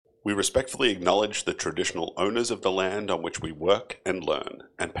We respectfully acknowledge the traditional owners of the land on which we work and learn,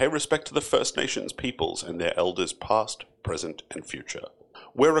 and pay respect to the First Nations peoples and their elders past, present, and future.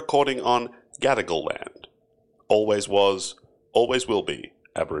 We're recording on Gadigal land. Always was, always will be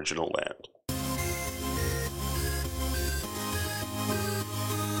Aboriginal land.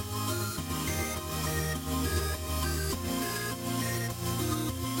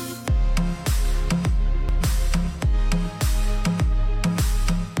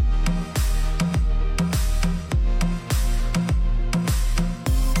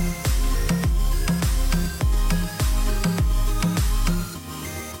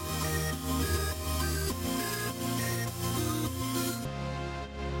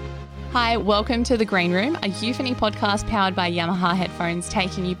 Hi, welcome to The Green Room, a euphony podcast powered by Yamaha headphones,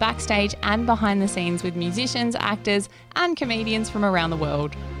 taking you backstage and behind the scenes with musicians, actors, and comedians from around the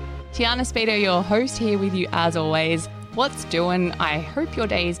world. Tiana Speedo, your host, here with you as always. What's doing? I hope your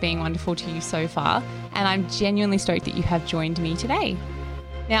day is being wonderful to you so far, and I'm genuinely stoked that you have joined me today.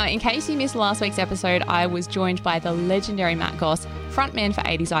 Now, in case you missed last week's episode, I was joined by the legendary Matt Goss, frontman for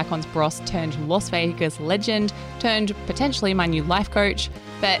 80s icons Bros turned Las Vegas legend, turned potentially my new life coach.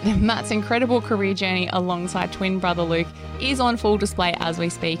 But Matt's incredible career journey alongside twin brother Luke is on full display as we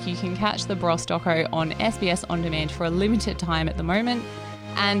speak. You can catch the Bros doco on SBS On Demand for a limited time at the moment.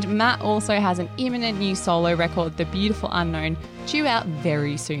 And Matt also has an imminent new solo record, The Beautiful Unknown, due out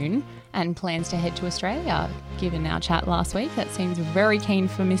very soon, and plans to head to Australia. Given our chat last week, that seems very keen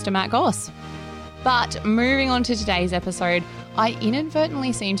for Mr. Matt Goss. But moving on to today's episode, I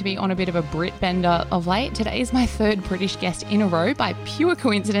inadvertently seem to be on a bit of a Brit bender of late. Today is my third British guest in a row by pure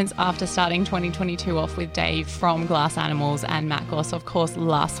coincidence after starting 2022 off with Dave from Glass Animals and Matt Goss, of course,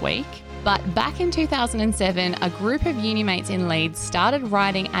 last week. But back in 2007, a group of uni mates in Leeds started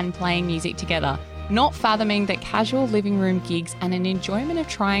writing and playing music together, not fathoming that casual living room gigs and an enjoyment of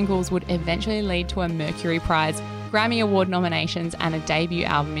triangles would eventually lead to a Mercury Prize, Grammy Award nominations, and a debut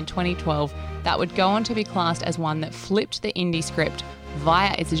album in 2012 that would go on to be classed as one that flipped the indie script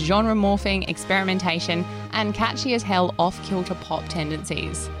via its genre morphing, experimentation, and catchy as hell off-kilter pop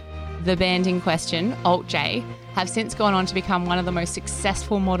tendencies. The band in question, Alt J, have since gone on to become one of the most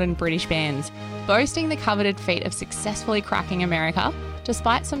successful modern British bands, boasting the coveted feat of successfully cracking America,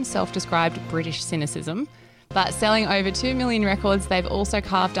 despite some self-described British cynicism. But selling over 2 million records, they've also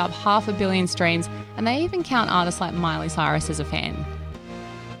carved up 500 million streams, and they even count artists like Miley Cyrus as a fan.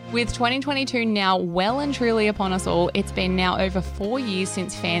 With 2022 now well and truly upon us all, it's been now over 4 years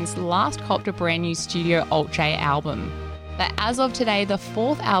since fans last copped a brand new studio Alt J album. But as of today, the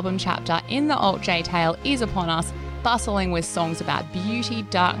fourth album chapter in the Alt J tale is upon us, bustling with songs about beauty,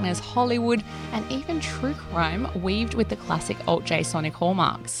 darkness, Hollywood, and even true crime weaved with the classic Alt J sonic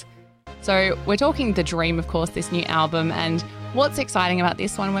hallmarks. So we're talking The Dream, of course, this new album, and what's exciting about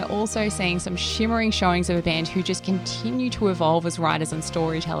this one, we're also seeing some shimmering showings of a band who just continue to evolve as writers and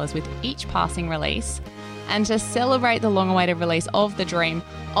storytellers with each passing release. And to celebrate the long-awaited release of The Dream,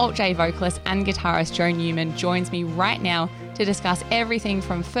 Alt J vocalist and guitarist Joe Newman joins me right now to discuss everything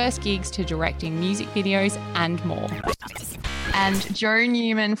from first gigs to directing music videos and more. And Joe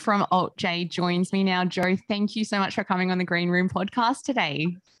Newman from Alt J joins me now. Joe, thank you so much for coming on the Green Room podcast today.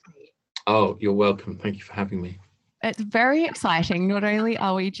 Oh, you're welcome. Thank you for having me. It's very exciting. Not only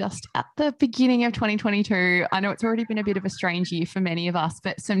are we just at the beginning of 2022, I know it's already been a bit of a strange year for many of us,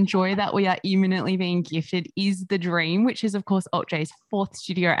 but some joy that we are imminently being gifted is The Dream, which is, of course, Alt J's fourth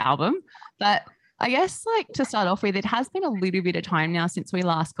studio album. But I guess, to start off with, it has been a little bit of time now since we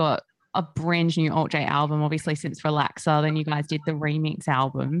last got a brand new Alt J album, obviously since Relaxer, then you guys did the remix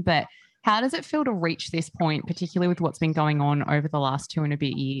album. But how does it feel to reach this point, particularly with what's been going on over the last 2 and a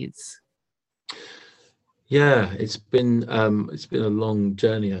bit years? Yeah, it's been a long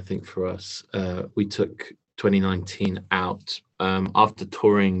journey, I think, for us. We took 2019 out after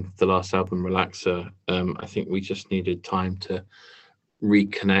touring the last album, Relaxer. I think we just needed time to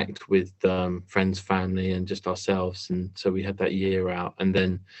reconnect with friends, family, and just ourselves. And so we had that year out, and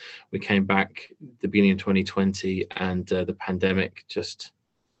then we came back the beginning of 2020, and the pandemic just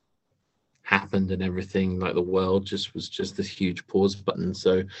happened, and everything, like the world was just this huge pause button.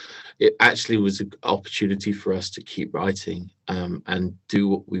 So it actually was an opportunity for us to keep writing and do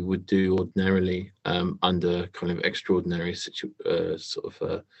what we would do ordinarily under kind of extraordinary situations.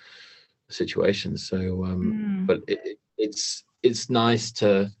 So but it's nice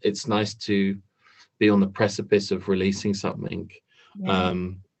to be on the precipice of releasing something.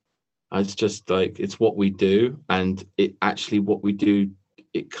 It's just like, it's what we do, and what we do,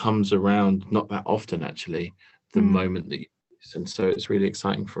 it comes around not that often, actually, the moment that you use. And so it's really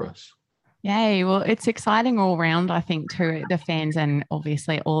exciting for us. Yay. Well, it's exciting all round, I think, too. The fans and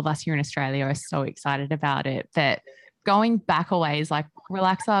obviously all of us here in Australia are so excited about it. But going back a ways, like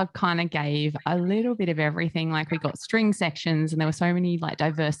Relaxer kind of gave a little bit of everything. Like we got string sections and there were so many like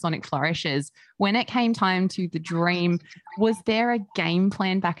diverse sonic flourishes. When it came time to The Dream, was there a game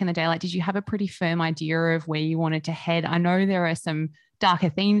plan back in the day? Like, did you have a pretty firm idea of where you wanted to head? I know there are some darker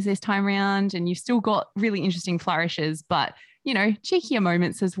themes this time around and you've still got really interesting flourishes, but cheekier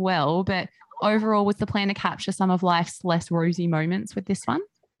moments as well. But overall, was the plan to capture some of life's less rosy moments with this one?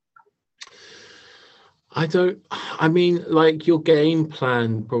 I mean, like your game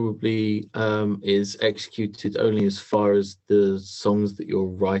plan probably is executed only as far as the songs that you're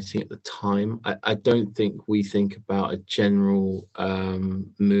writing at the time. I don't think we think about a general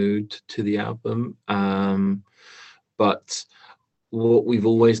mood to the album. But what we've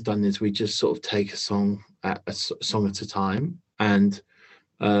always done is we just sort of take a song at a time. And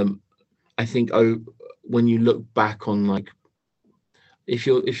I think when you look back on like, if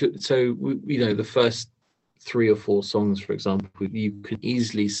you're so the first 3 or 4 songs, for example, you can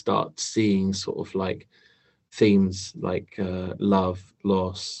easily start seeing sort of like themes like love,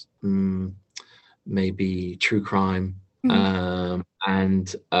 loss, maybe true crime,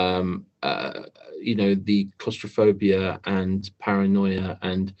 and the claustrophobia and paranoia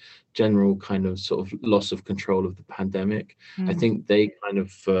and general kind of sort of loss of control of the pandemic. I think they kind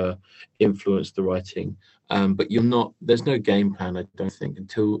of influenced the writing. But there's no game plan, I don't think,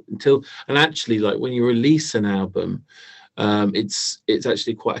 until and actually, like when you release an album, it's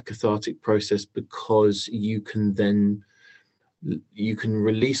actually quite a cathartic process, because you can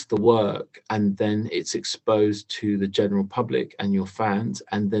release the work and then it's exposed to the general public and your fans,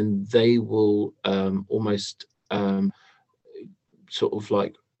 and then they will almost sort of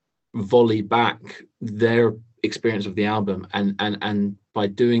like volley back their experience of the album, and by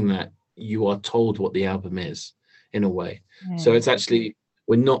doing that you are told what the album is in a way. So it's actually,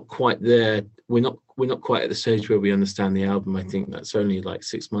 we're not quite there, we're not quite at the stage where we understand the album. I think that's only like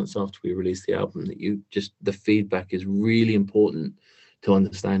 6 months after we release the album that the feedback is really important to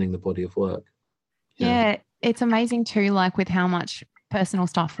understanding the body of work. Yeah, it's amazing too, like with how much personal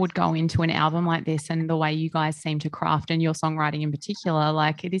stuff would go into an album like this, and the way you guys seem to craft, and your songwriting in particular.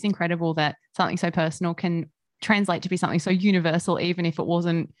 Like, it is incredible that something so personal can translate to be something so universal, even if it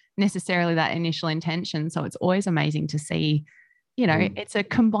wasn't necessarily that initial intention. So it's always amazing to see, it's a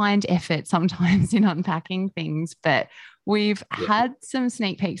combined effort sometimes in unpacking things. But we've had some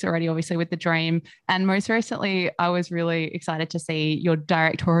sneak peeks already, obviously, with The Dream. And most recently, I was really excited to see your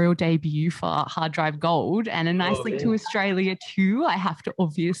directorial debut for Hard Drive Gold, and a nice link to Australia too. I have to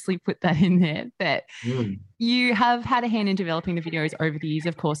obviously put that in there. But you have had a hand in developing the videos over the years,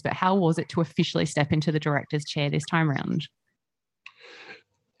 of course, but how was it to officially step into the director's chair this time around?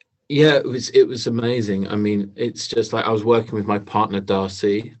 Yeah, it was amazing. I mean, it's just like I was working with my partner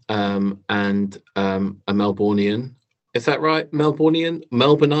Darcy, and a Melbourneian. Is that right?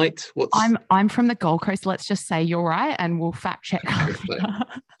 Melbourneite? I'm from the Gold Coast. Let's just say you're right, and we'll fact check.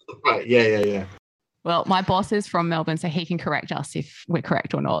 Right. Yeah. Well, my boss is from Melbourne, so he can correct us if we're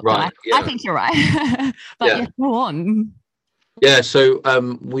correct or not. Right. But I think you're right. But go on. Yeah. So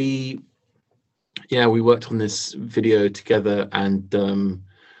we worked on this video together, and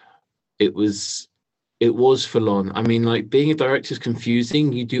it was full on. I mean, like, being a director is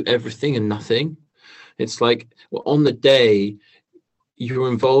confusing. You do everything and nothing. It's like, well, on the day you're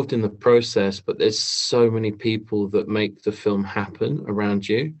involved in the process, but there's so many people that make the film happen around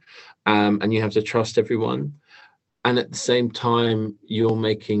you, and you have to trust everyone. And at the same time, you're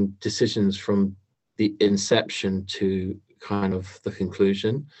making decisions from the inception to kind of the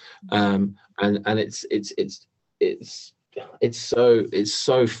conclusion, and it's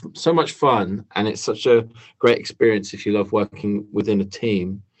so much fun, and it's such a great experience if you love working within a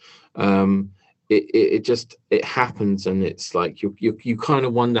team. It happens, and it's like you kind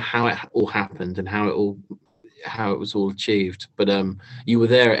of wonder how it all happened and how it was all achieved, but you were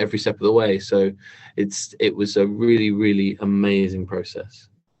there every step of the way, so it was a really, really amazing process.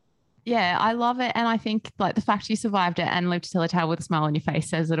 Yeah, I love it. And I think like the fact you survived it and lived to tell a tale with a smile on your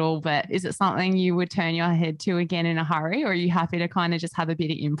face says it all. But is it something you would turn your head to again in a hurry, or are you happy to kind of just have a bit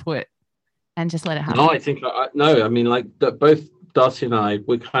of input and just let it happen? No, I think no. I mean, like both Darcy and I,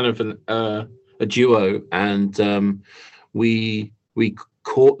 we're kind of a duo, and we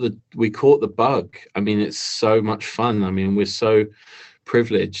caught the bug. I mean, it's so much fun. I mean, we're so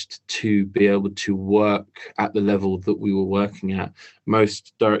privileged to be able to work at the level that we were working at.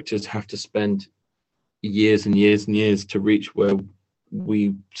 Most directors have to spend years and years and years to reach where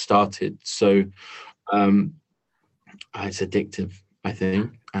we started. So it's addictive, I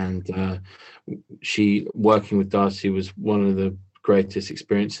think. And she working with Darcy was one of the greatest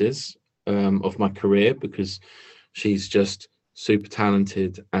experiences of my career, because she's just super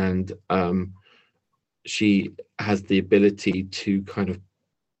talented, and she has the ability to kind of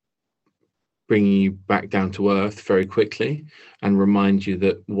bring you back down to earth very quickly and remind you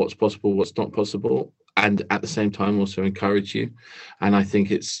that what's possible, what's not possible, and at the same time also encourage you. And I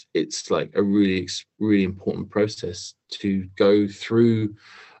think it's like a really important process to go through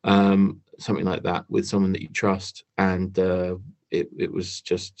something like that with someone that you trust. And it was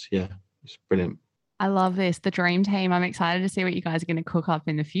just, it's brilliant. I love this. The Dream Team. I'm excited to see what you guys are going to cook up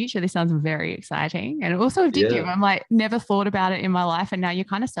in the future. This sounds very exciting and also addictive. I'm like, never thought about it in my life. And now you're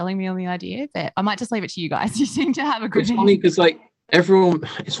kind of selling me on the idea, but I might just leave it to you guys. You seem to have a good. It's funny because like everyone,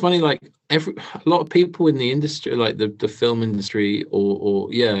 it's funny, like a lot of people in the industry, like the film industry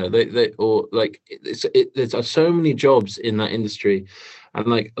there's so many jobs in that industry. And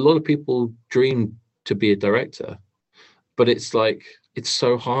like a lot of people dream to be a director, but it's like, it's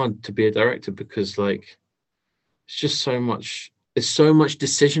so hard to be a director because like it's just so much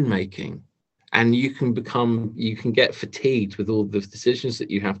decision making, and you can get fatigued with all the decisions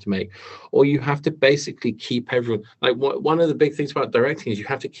that you have to make, or you have to basically keep everyone, like one of the big things about directing is you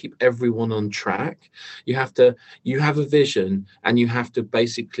have to keep everyone on track. You have a vision, and you have to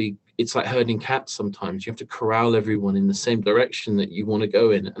basically, it's like herding cats sometimes. You have to corral everyone in the same direction that you want to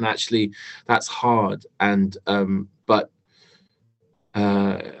go in, and actually that's hard. And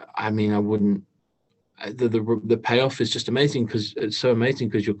I mean, I wouldn't. The payoff is just amazing, because it's so amazing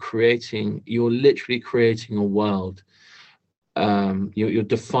because you're literally creating a world. You're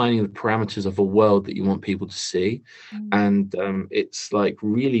defining the parameters of a world that you want people to see, and it's like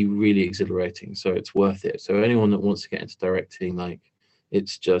really, really exhilarating. So it's worth it. So anyone that wants to get into directing, like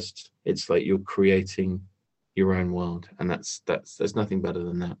it's like you're creating your own world, and there's nothing better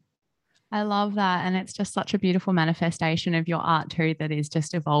than that. I love that. And it's just such a beautiful manifestation of your art too, that is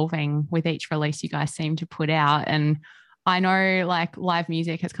just evolving with each release you guys seem to put out. And I know like live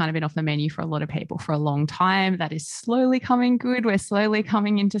music has kind of been off the menu for a lot of people for a long time. That is slowly coming good. We're slowly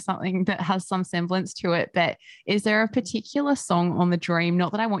coming into something that has some semblance to it. But is there a particular song on the Dream?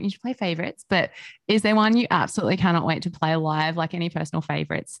 Not that I want you to play favorites, but is there one you absolutely cannot wait to play live? Like any personal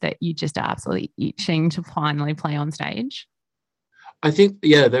favorites that you just are absolutely itching to finally play on stage? I think,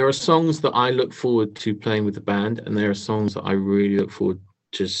 there are songs that I look forward to playing with the band, and there are songs that I really look forward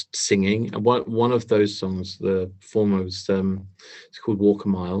to just singing. And one of those songs, the foremost, it's called Walk a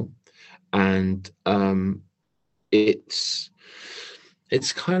Mile, and it's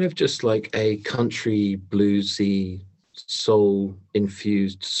kind of just like a country bluesy soul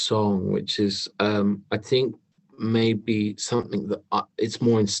infused song, which is I think maybe something that it's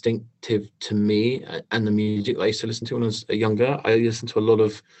more instinctive to me, and the music that I used to listen to when I was younger. I listened to a lot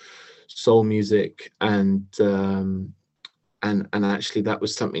of soul music, and actually that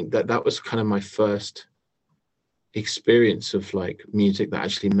was something that was kind of my first experience of like music that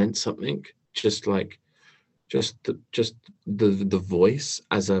actually meant something. Just the voice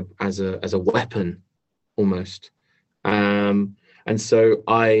as a weapon almost. And so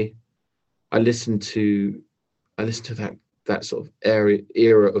I listened to that sort of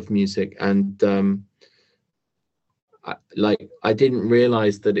era of music, and I didn't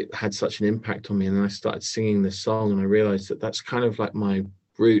realize that it had such an impact on me. And then I started singing this song, and I realized that that's kind of like my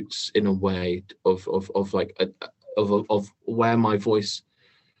roots in a way of where my voice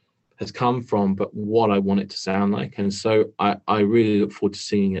has come from, but what I want it to sound like. And so I really look forward to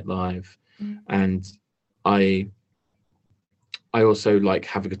singing it live. And I also like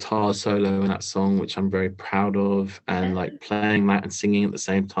have a guitar solo in that song, which I'm very proud of, and like playing that and singing at the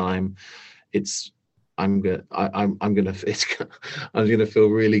same time. I'm gonna feel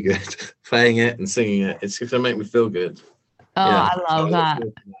really good playing it and singing it. It's gonna make me feel good. Oh, yeah. I love that.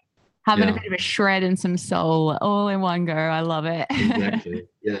 Having a bit of a shred and some soul all in one go. I love it. Exactly.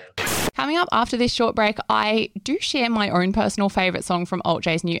 Yeah. Coming up after this short break, I do share my own personal favourite song from Alt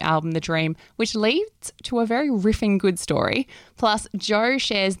J's new album, The Dream, which leads to a very riffing good story. Plus, Joe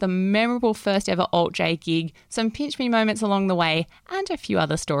shares the memorable first ever Alt J gig, some pinch me moments along the way, and a few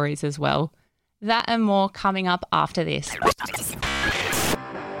other stories as well. That and more coming up after this.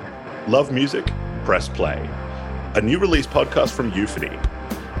 Love music? Press play. A new release podcast from Euphony.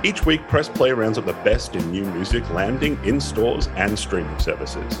 Each week, press play rounds up the best in new music landing in stores and streaming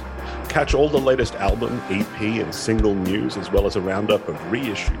services. Catch all the latest album, EP, and single news, as well as a roundup of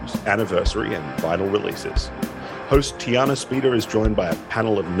reissues, anniversary, and vinyl releases. Host Tiana Speeder is joined by a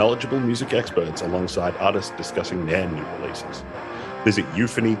panel of knowledgeable music experts alongside artists discussing their new releases. Visit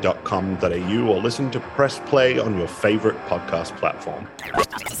euphony.com.au or listen to Press Play on your favorite podcast platform.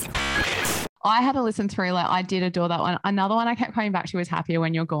 I had to listen through, like, I did adore that one. Another one I kept coming back to was Happier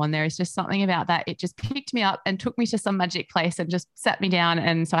When You're Gone. There is just something about that. It just picked me up and took me to some magic place and just sat me down.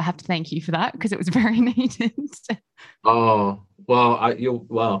 And so I have to thank you for that because it was very needed. Oh,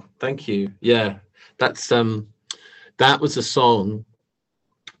 well, thank you. Yeah, that's that was a song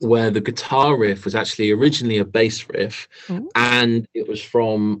where the guitar riff was actually originally a bass riff. Ooh. And it was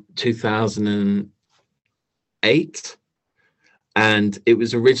from 2008. And it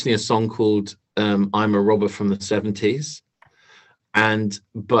was originally a song called I'm a Robber from the 70s.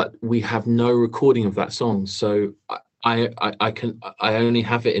 But we have no recording of that song. So I only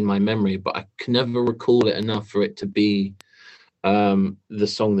have it in my memory, but I can never recall it enough for it to be the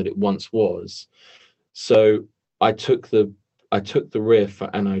song that it once was. So I took the riff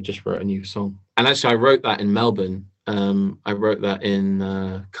and I just wrote a new song. And actually I wrote that in Melbourne. I wrote that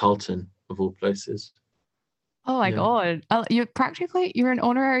in Carlton, of all places. Oh my God. You're an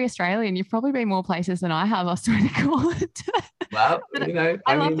honorary Australian. You've probably been more places than I have, I swear to God. Well,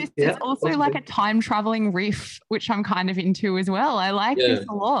 I love this. Yeah, it's also like a time traveling riff, which I'm kind of into as well. I like this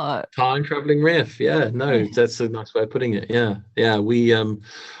a lot. Time traveling riff. Yeah, no, that's a nice way of putting it. Yeah. We a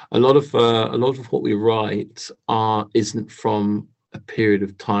lot of what we write isn't from a period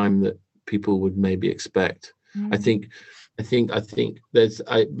of time that people would maybe expect. I think there's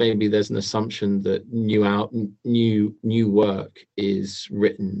maybe there's an assumption that new work is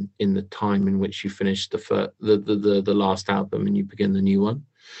written in the time in which you finish the last album and you begin the new one.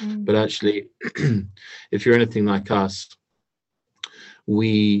 But actually, if you're anything like us,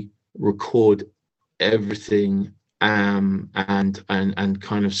 we record everything and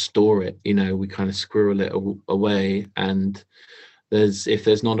kind of store it. We kind of squirrel it away, and if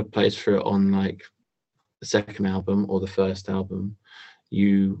there's not a place for it on like the second album or the first album,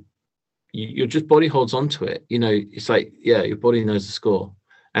 your just body holds on to it. It's like, your body knows the score.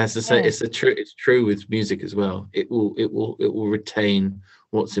 And as I say, it's true with music as well. It will retain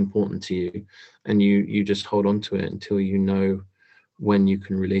what's important to you, and you just hold on to it until you know when you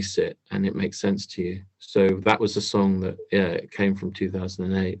can release it and it makes sense to you. So that was a song that it came from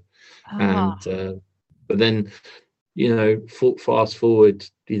 2008. And but then fast forward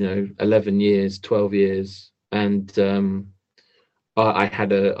 11 years, 12 years, and I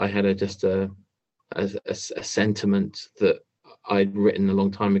had a sentiment that I'd written a long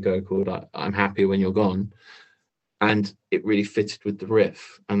time ago called I'm Happier When You're Gone, and it really fitted with the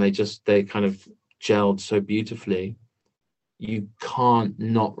riff, and they kind of gelled so beautifully. You can't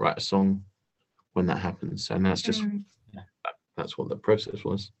not write a song when that happens, and that's just that's what the process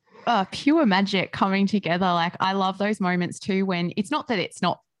was. Pure magic coming together. Like, I love those moments too, when it's not that it's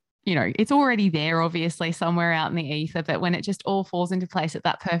not, it's already there, obviously, somewhere out in the ether, but when it just all falls into place at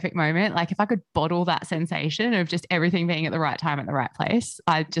that perfect moment. Like, if I could bottle that sensation of just everything being at the right time at the right place,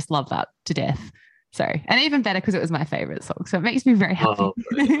 I just love that to death. So, and even better because it was my favorite song. So it makes me very happy.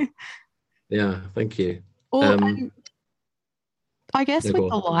 Yeah, thank you. I guess with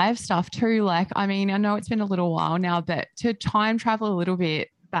the live stuff too, like, I mean, I know it's been a little while now, but to time travel a little bit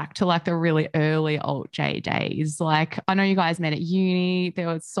back to like the really early Alt J days, like, I know you guys met at uni. There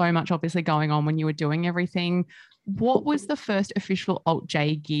was so much obviously going on when you were doing everything. What was the first official Alt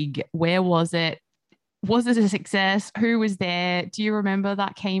J gig? Where was it? Was it a success? Who was there? Do you remember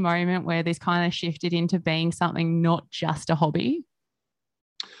that key moment where this kind of shifted into being something not just a hobby?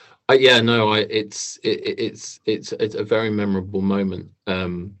 It's a very memorable moment.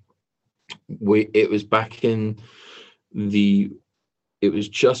 It was back in it was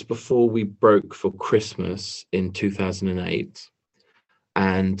just before we broke for Christmas in 2008,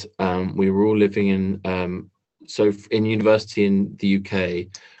 and we were all living in university in the UK.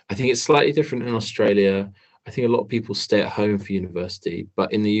 I think it's slightly different in Australia. I think a lot of people stay at home for university,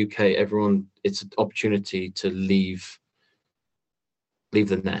 but in the UK, it's an opportunity to leave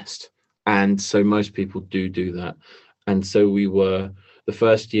the nest, and so most people do that. And so the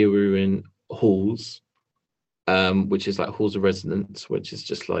first year we were in halls, which is like halls of residence, which is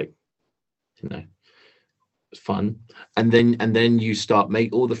just like, fun. And then you start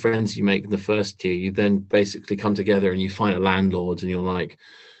make all the friends you make in the first year. You then basically come together and you find a landlord, and you're like,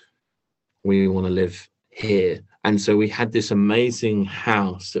 we want to live here. And so we had this amazing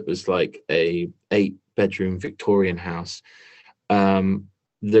house. It was like a 8-bedroom Victorian house,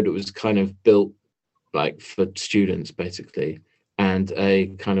 that it was kind of built like for students basically, and a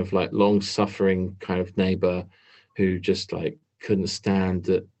kind of like long-suffering kind of neighbor who just like couldn't stand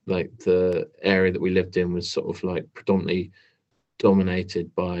that like the area that we lived in was sort of like predominantly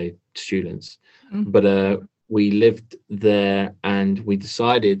dominated by students. But we lived there, and we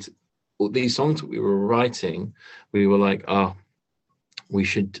decided these songs that we were writing, we were like, oh, we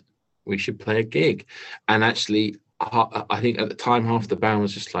should play a gig. And actually, I think at the time half the band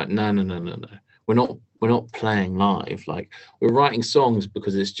was just like, no, we're not playing live. Like, we're writing songs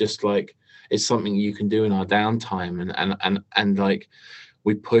because it's just like, it's something you can do in our downtime. And like,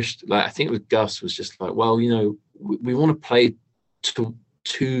 we pushed, like, I think with Gus was just like, well, you know, we want to play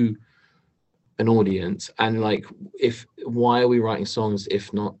to an audience, and like, why are we writing songs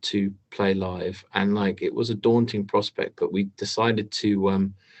if not to play live? And like, it was a daunting prospect, but we decided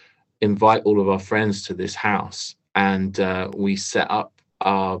to invite all of our friends to this house, and we set up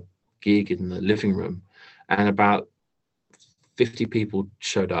our gig in the living room, and about 50 people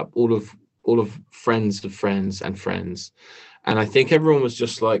showed up, all of friends of friends and friends. And I think everyone was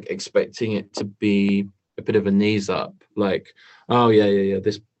just like expecting it to be a bit of a knees up, like, oh yeah,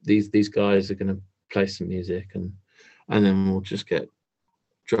 these guys are going to play some music, and then we'll just get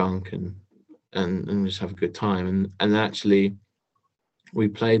drunk and just have a good time. And actually, we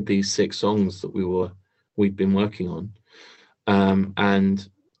played these 6 songs that we'd been working on, and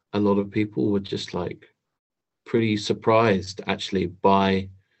a lot of people were just like pretty surprised actually by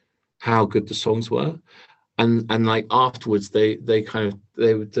how good the songs were. And like afterwards, they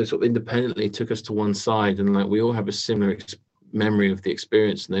sort of independently took us to one side, and like, we all have a similar memory of the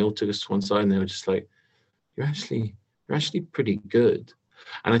experience, and they all took us to one side, and they were just like, you're actually pretty good.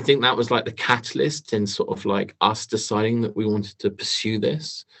 And I think that was like the catalyst in sort of like us deciding that we wanted to pursue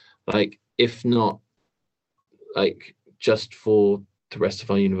this, like, if not like just for the rest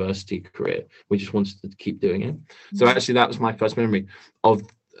of our university career, we just wanted to keep doing it. So actually, that was my first memory of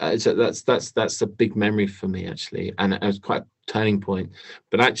so that's a big memory for me actually, and it was quite a turning point.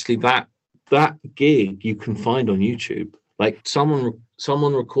 But actually, that gig you can find on YouTube. Like, someone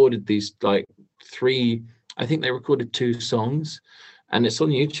recorded these like 3, I think they recorded 2 songs, and it's on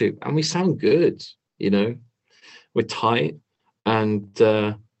YouTube, and we sound good, you know, we're tight. And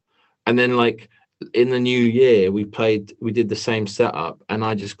then like in the new year, we did the same setup, and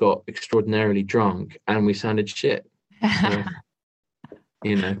I just got extraordinarily drunk, and we sounded shit. So,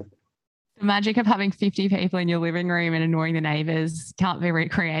 you know, the magic of having 50 people in your living room and annoying the neighbors can't be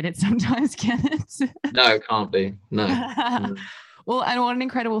recreated sometimes, can it? No, it can't be. No. Well, and what an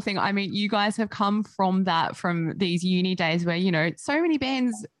incredible thing. I mean, you guys have come from these uni days where, you know, so many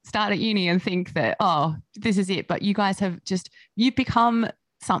bands start at uni and think that, oh, this is it. But you guys you've become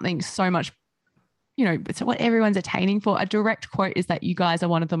something so much, you know, it's what everyone's attaining for. A direct quote is that you guys are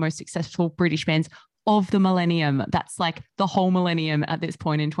one of the most successful British bands of the millennium. That's like the whole millennium at this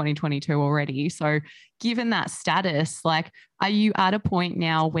point in 2022 already. So given that status, like, are you at a point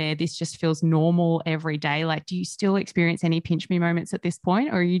now where this just feels normal every day? Like, do you still experience any pinch me moments at this point,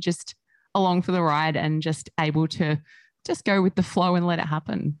 or are you just along for the ride and just able to just go with the flow and let it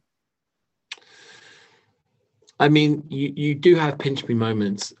happen? I mean, you do have pinch me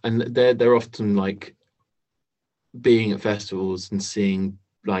moments, and they're often like being at festivals and seeing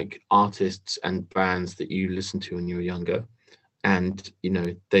like artists and bands that you listened to when you were younger, and you know,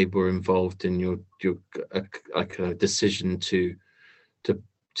 they were involved in your like a decision to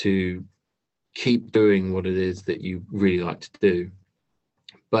keep doing what it is that you really like to do.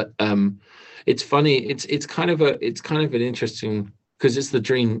 But it's funny, it's kind of an interesting, because it's the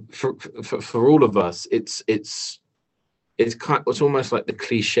dream for all of us. It's almost like the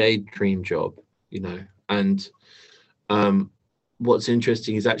cliched dream job, you know. And what's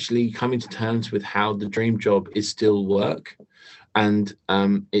interesting is actually coming to terms with how the dream job is still work, and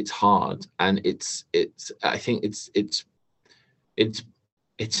it's hard, and it's I think it's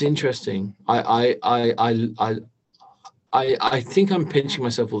interesting. I think I'm pinching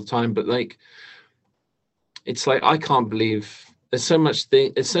myself all the time, but like, it's like, I can't believe there's so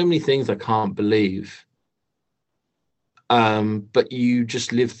many things I can't believe, but you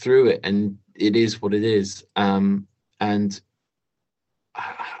just live through it, and it is what it is. And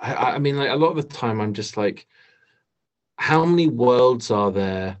I mean, like, a lot of the time I'm just like, how many worlds are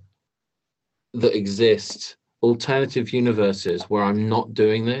there that exist, alternative universes where I'm not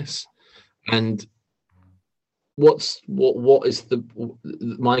doing this? And what is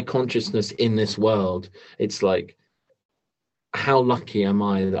my consciousness in this world? It's like, how lucky am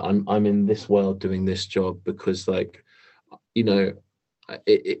I that I'm in this world doing this job? Because, like, you know,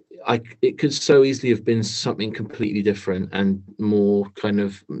 it could so easily have been something completely different and more kind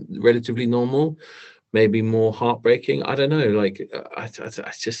of relatively normal, maybe more heartbreaking. I don't know. Like,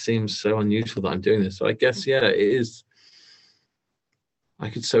 it just seems so unusual that I'm doing this. So I guess, yeah, it is. I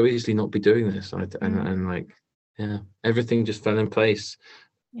could so easily not be doing this, and like, yeah, everything just fell in place.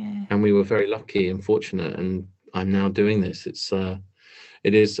 Yeah. And we were very lucky and fortunate, and I'm now doing this. It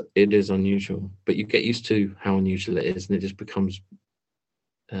is unusual, but you get used to how unusual it is, and it just becomes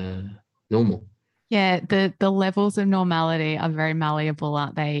normal. Yeah, the levels of normality are very malleable,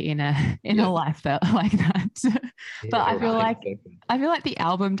 aren't they, in a life that like that. But I feel like the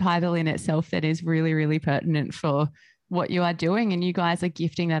album title in itself that is really, really pertinent for what you are doing, and you guys are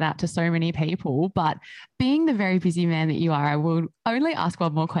gifting that out to so many people. But being the very busy man that you are, I will only ask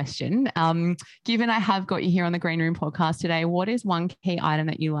one more question. Given I have got you here on the Green Room podcast today, what is one key item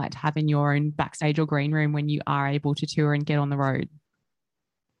that you like to have in your own backstage or green room when you are able to tour and get on the road?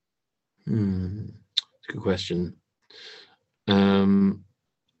 Good question.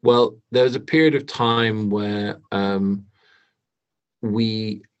 Well, there was a period of time where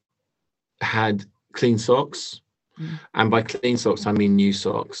we had clean socks, and by clean socks I mean new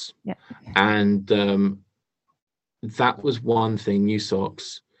socks. Yeah. And that was one thing, new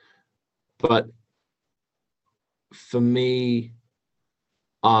socks. But for me,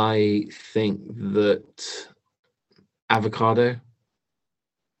 I think that avocado.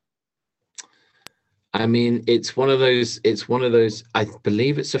 I mean, it's one of those, I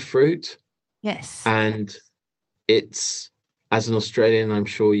believe it's a fruit. Yes. And it's, as an Australian, I'm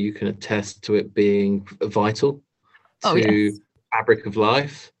sure you can attest to it being vital to fabric of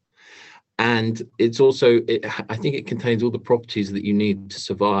life. And it's also, I think it contains all the properties that you need to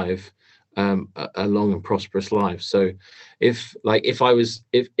survive a long and prosperous life. So if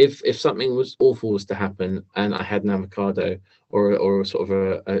something was awful was to happen and I had an avocado or sort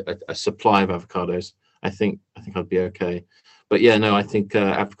of a supply of avocados, I think I'd be okay. But yeah, no, I think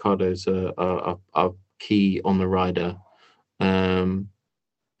avocados are key on the rider. Avocados.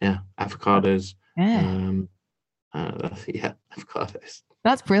 Avocados.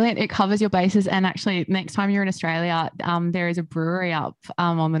 That's brilliant. It covers your bases. And actually, next time you're in Australia, there is a brewery up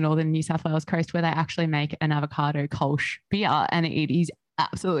on the northern New South Wales coast where they actually make an avocado Kolsch beer, and it is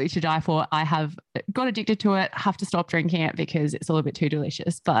absolutely to die for. I have got addicted to it, have to stop drinking it because it's a little bit too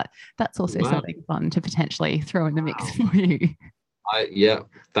delicious, but that's also something fun to potentially throw in the mix for you.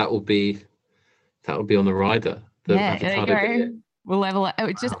 That will be on the rider. There you go. We'll level it.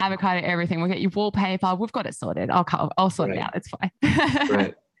 It's just avocado everything. We'll get you wallpaper. We've got it sorted. I'll sort it out. It's fine.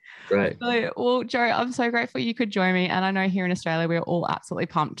 Great. Well, Joe, I'm so grateful you could join me. And I know here in Australia, we're all absolutely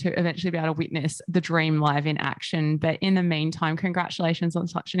pumped to eventually be able to witness the dream live in action. But in the meantime, congratulations on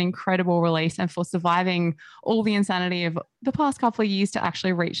such an incredible release and for surviving all the insanity of the past couple of years to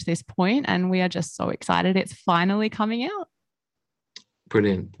actually reach this point. And we are just so excited. It's finally coming out.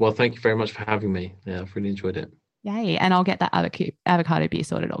 Brilliant. Well, thank you very much for having me. Yeah, I've really enjoyed it. Yay. And I'll get that avocado beer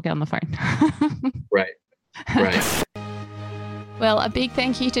sorted. I'll get on the phone. Right. Well, a big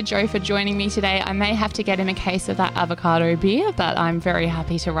thank you to Joe for joining me today. I may have to get him a case of that avocado beer, but I'm very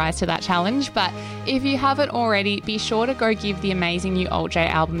happy to rise to that challenge. But if you haven't already, be sure to go give the amazing new Alt J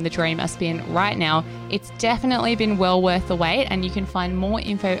album, The Dream, a spin right now. It's definitely been well worth the wait, and you can find more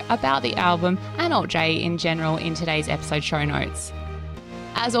info about the album and Alt J in general in today's episode show notes.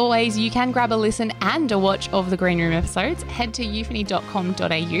 As always, you can grab a listen and a watch of the Green Room episodes. Head to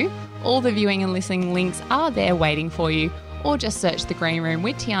euphony.com.au. All the viewing and listening links are there waiting for you, or just search The Green Room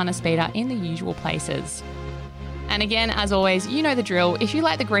with Tiana Speeder in the usual places. And again, as always, you know the drill. If you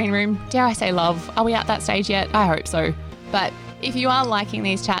like The Green Room, dare I say love, are we at that stage yet? I hope so. But if you are liking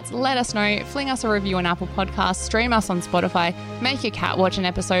these chats, let us know. Fling us a review on Apple Podcasts, stream us on Spotify, make your cat watch an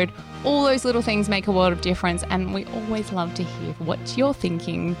episode. All those little things make a world of difference, and we always love to hear what you're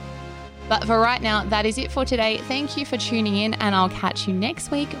thinking. But for right now, that is it for today. Thank you for tuning in, and I'll catch you next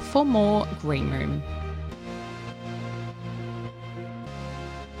week for more Green Room.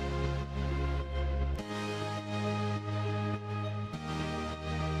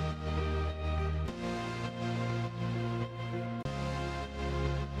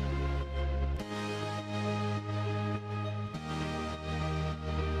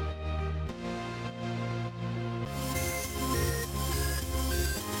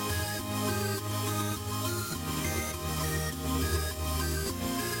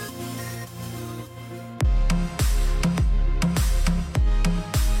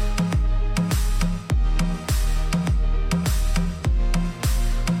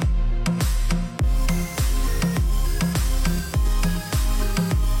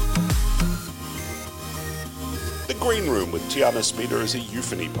 Green Room with Tiana Speeder is a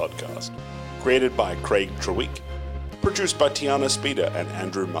Euphony podcast. Created by Craig Treweek. Produced by Tiana Speeder and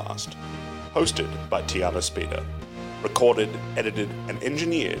Andrew Mast. Hosted by Tiana Speeder. Recorded, edited, and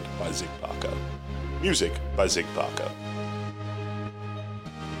engineered by Zig Parker. Music by Zig Parker.